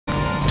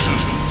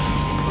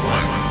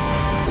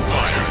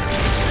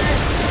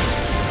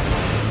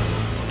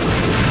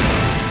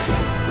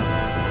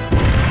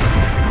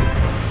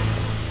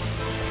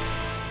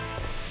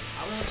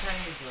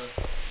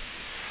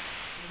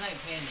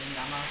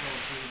console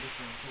and choose a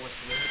different choice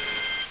for this.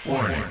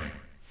 Warning.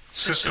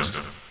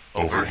 System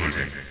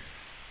overheating.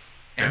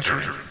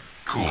 Enter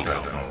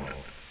cooldown mode.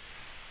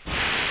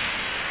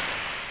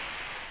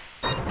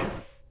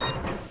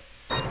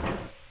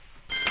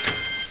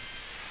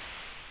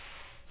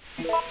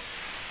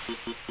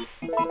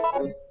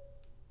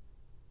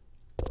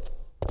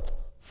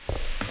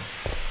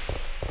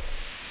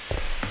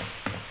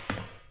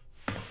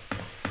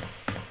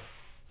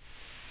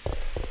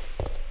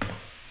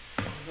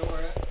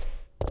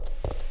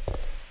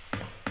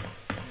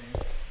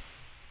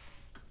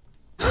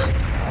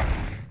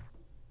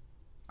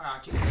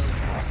 Alright, choose the other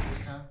choice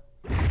this time.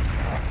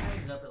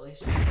 Turn it up at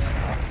least. I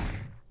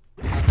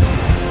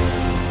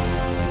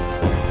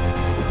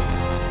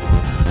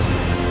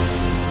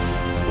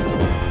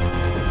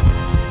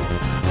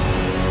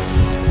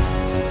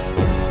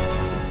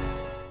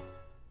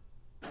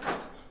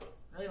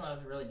don't know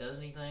if it really does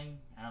anything.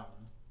 I don't know.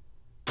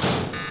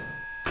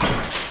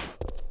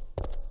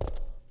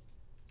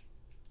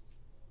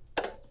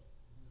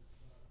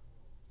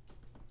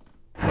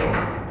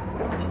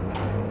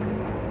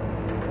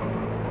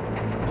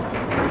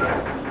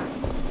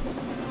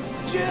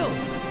 Jill!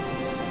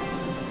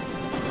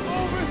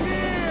 Over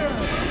here!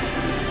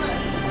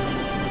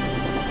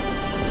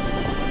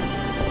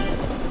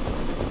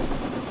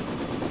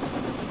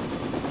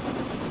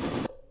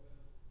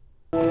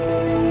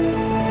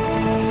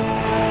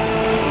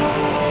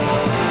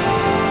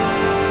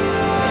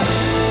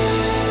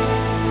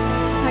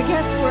 I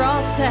guess we're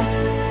all set.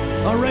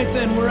 All right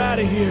then, we're out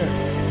of here.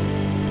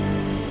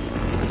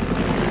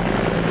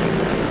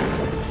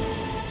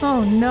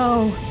 Oh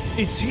no.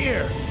 It's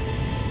here.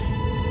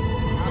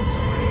 I'm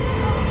sorry.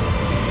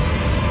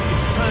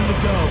 It's time to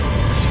go.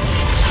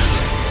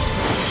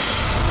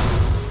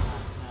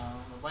 No,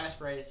 the blast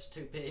spray is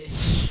too big.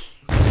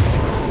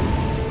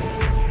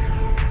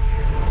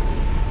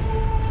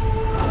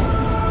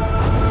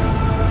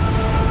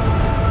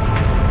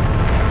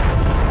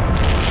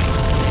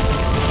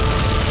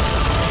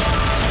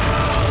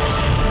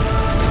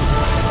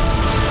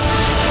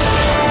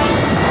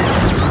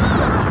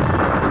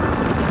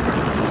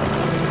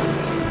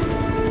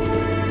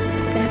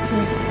 That's it.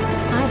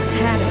 I've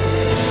had it.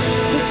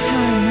 This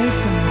time they've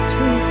gone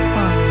too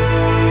far.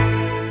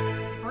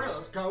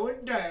 Brilla's going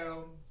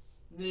down.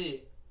 Yeah.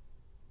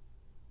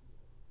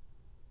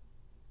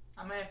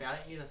 I'm happy I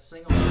didn't use a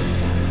single word.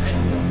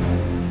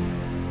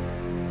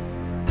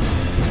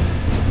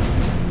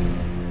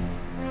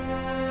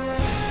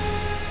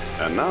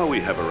 And now we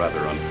have a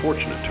rather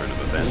unfortunate turn of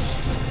events.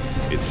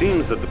 It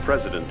seems that the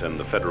President and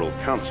the Federal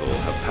Council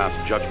have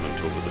passed judgment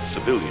over the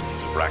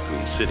civilians of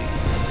Raccoon City.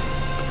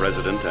 The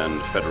President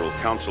and Federal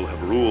Council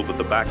have ruled that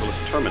the Bacillus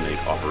Terminate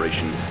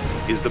operation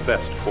is the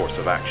best course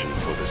of action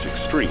for this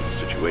extreme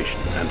situation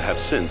and have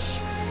since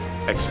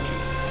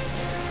executed.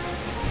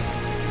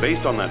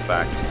 Based on that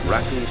fact,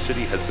 Raccoon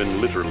City has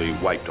been literally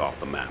wiped off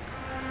the map.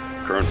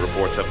 Current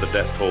reports have the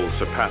death toll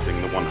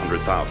surpassing the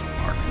 100,000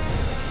 mark.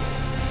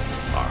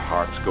 Our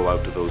hearts go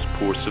out to those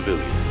poor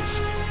civilians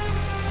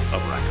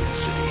of Raccoon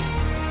City.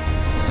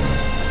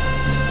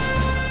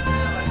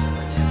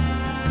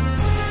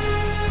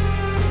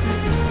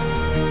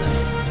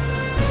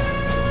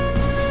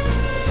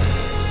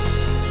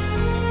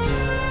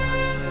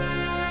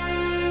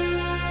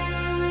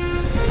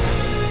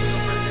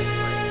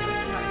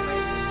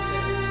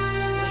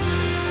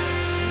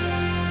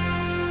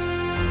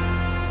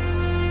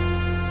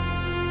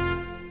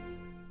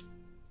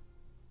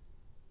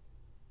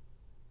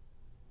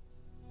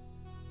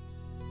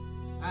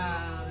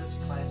 This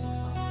classic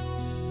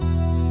song.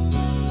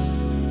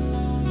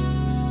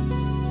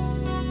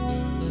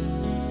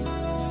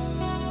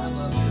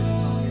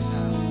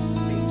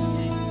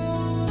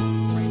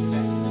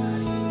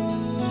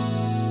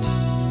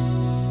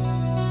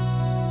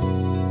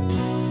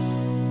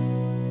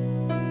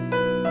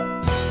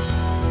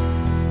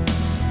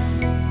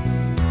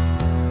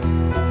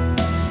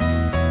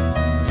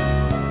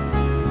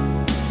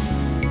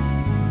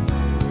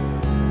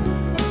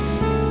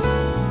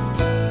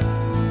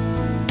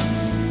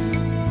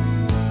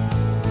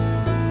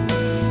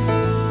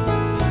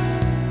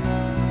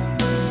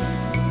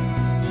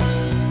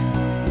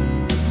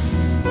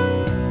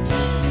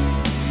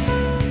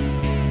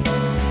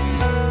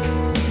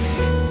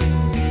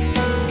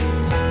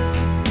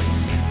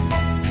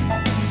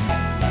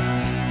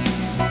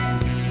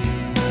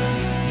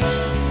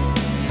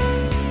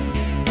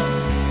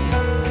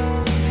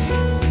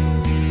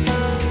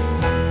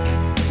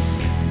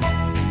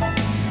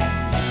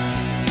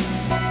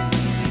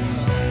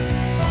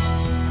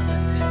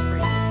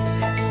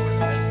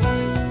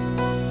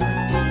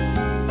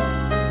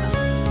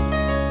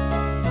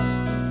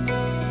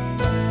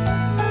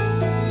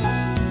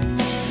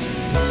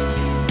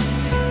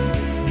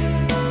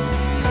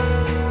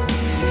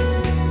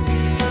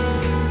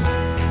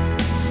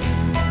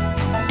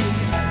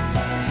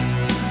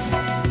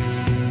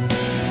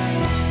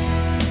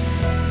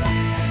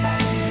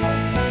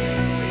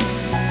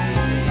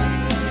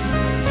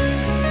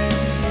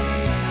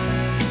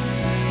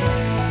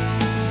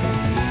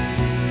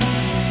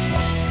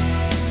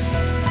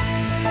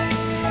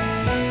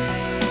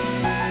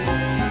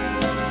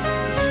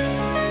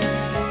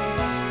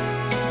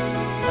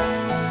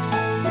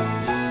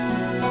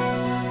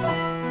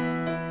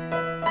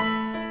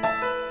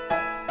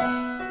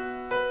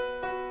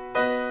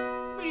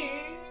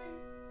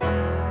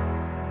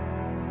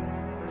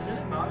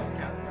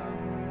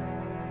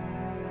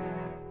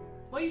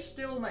 we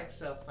still make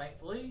stuff,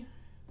 thankfully.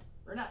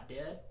 We're not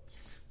dead.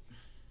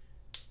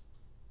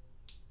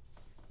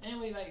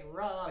 And we make a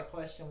lot of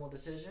questionable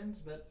decisions,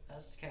 but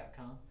that's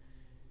Capcom.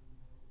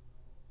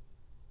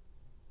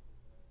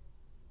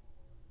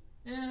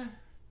 Yeah,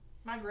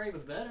 my grade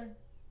was better.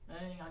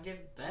 I mean, I'll give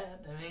it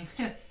that.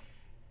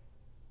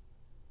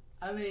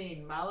 I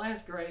mean, my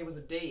last grade was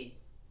a D,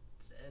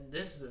 and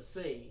this is a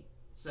C.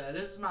 So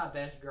this is my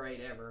best grade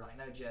ever, like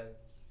no joke.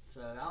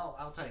 So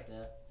I'll take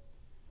that.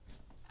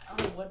 I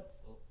don't know what.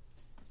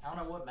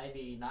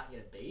 Maybe not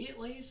get a B at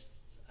least.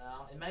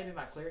 It may be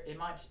my clear. It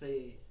might just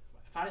be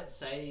if I didn't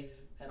save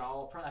at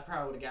all. That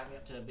probably would have got me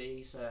up to a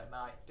B. So it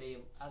might be.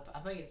 I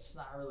think it's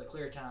not really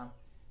clear time.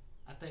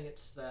 I think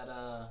it's that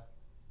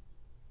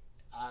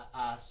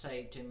I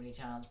saved too many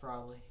times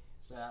probably.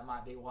 So that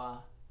might be why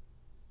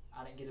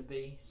I didn't get a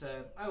B.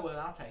 So oh well,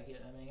 I'll take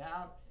it.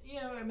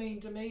 I mean,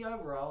 to me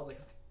overall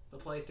the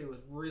playthrough was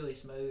really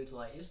smooth.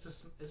 Like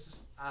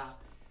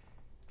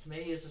to me,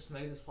 it's the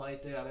smoothest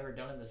playthrough I've ever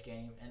done in this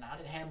game, and I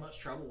didn't have much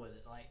trouble with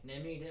it. Like,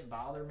 Nemi didn't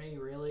bother me,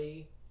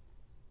 really.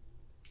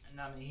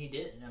 And, I mean, he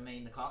didn't. I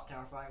mean, the clock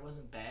tower fight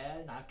wasn't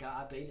bad.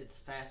 I beat it as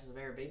fast as I've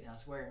ever beaten it, I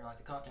swear, like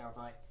the clock tower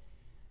fight.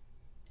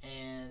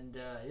 And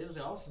it was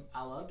awesome.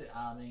 I loved it.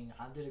 I mean,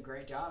 I did a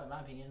great job, in my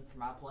opinion, for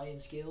my playing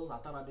skills. I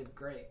thought I did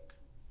great.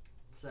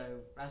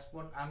 So, that's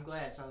one. I'm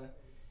glad. So,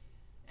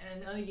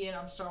 and again,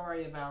 I'm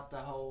sorry about the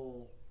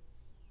whole...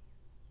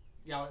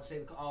 Y'all didn't see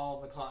all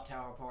the clock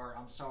tower part.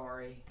 I'm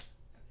sorry.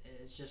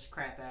 It's just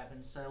crap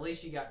happens. So at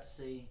least you got to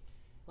see.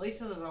 At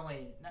least it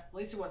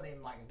wasn't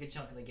even like a good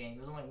chunk of the game.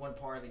 It was only one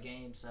part of the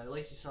game. So at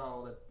least you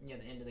saw the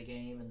end of the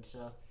game and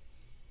stuff.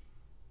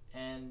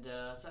 And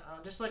so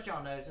just to let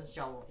y'all know, since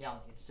y'all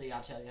get to see,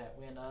 I'll tell you how it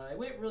went. It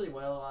went really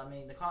well. I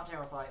mean, the clock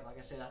tower fight, like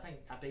I said, I think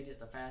I beat it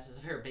the fastest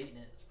I've ever beaten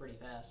it. It's pretty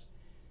fast.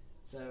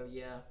 So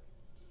yeah.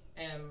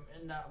 And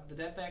the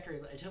Death Factory,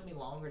 it took me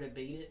longer to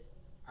beat it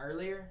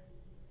earlier.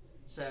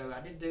 So I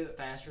did do it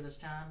faster this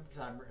time because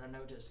I know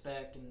what to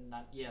expect and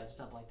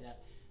stuff like that.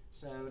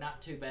 So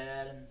not too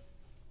bad. And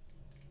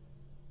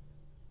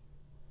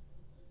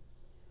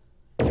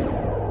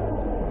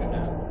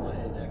let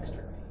it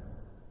extra me.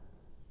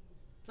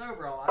 So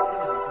overall, I think it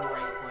was a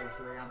 4-8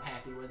 playthrough. I'm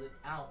happy with it.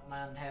 I don't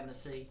mind having a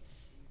C.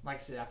 Like I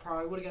said, I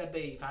probably would have got a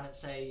B if I didn't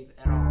save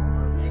at all,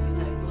 or maybe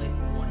save at least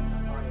once.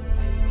 I probably would have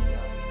maybe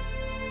got a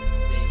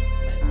B.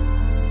 Maybe.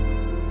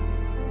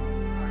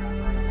 Alright, I'm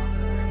running onto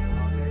the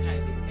volunteer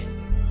chain people can't.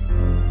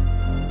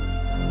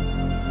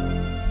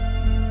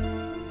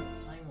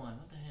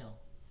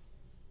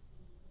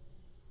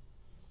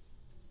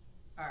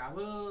 Alright, I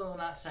will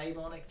not save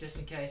on it just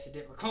in case it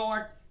didn't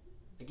record.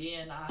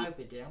 Again, I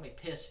hope it did. I'm going to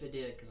be pissed if it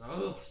did because,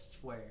 I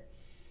swear.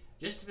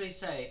 Just to be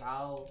safe,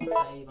 I'll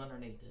save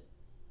underneath it.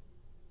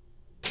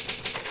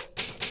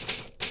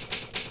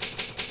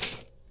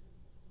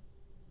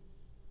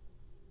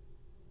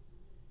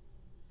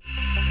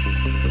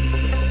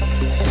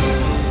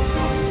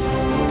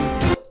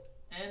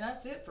 And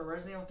that's it for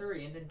Resident Evil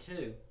 3 Ending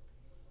 2.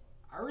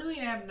 I really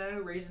have no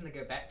reason to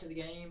go back to the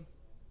game.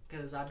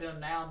 Because I've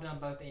done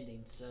both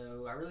endings,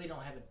 so I really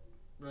don't have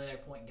no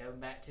point in going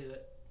back to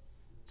it.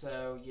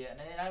 So yeah,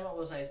 and I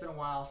will say it's been a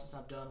while since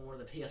I've done one of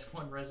the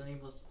PS1 Resident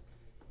Evils.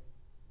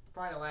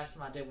 Probably the last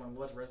time I did one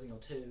was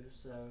Resident Evil 2,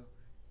 so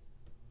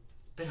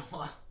it's been a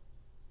while.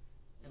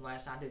 And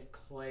last time I did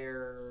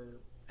Claire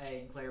A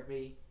and Claire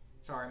B.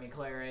 Sorry, I mean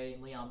Claire A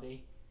and Leon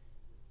B.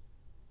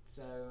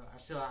 So I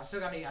still have to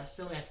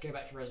go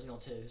back to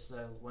Resident Evil 2.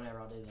 So whenever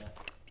I'll do that.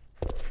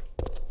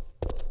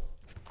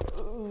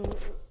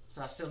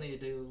 So I still need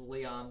to do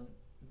Leon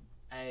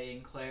A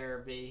and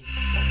Claire B.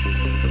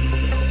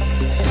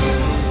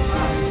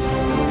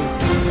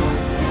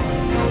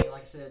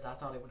 Like I said, I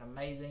thought it went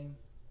amazing.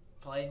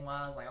 Playing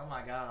wise, like, oh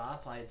my god, I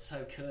played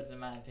so good in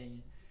my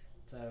opinion.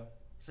 So,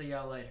 see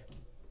y'all later.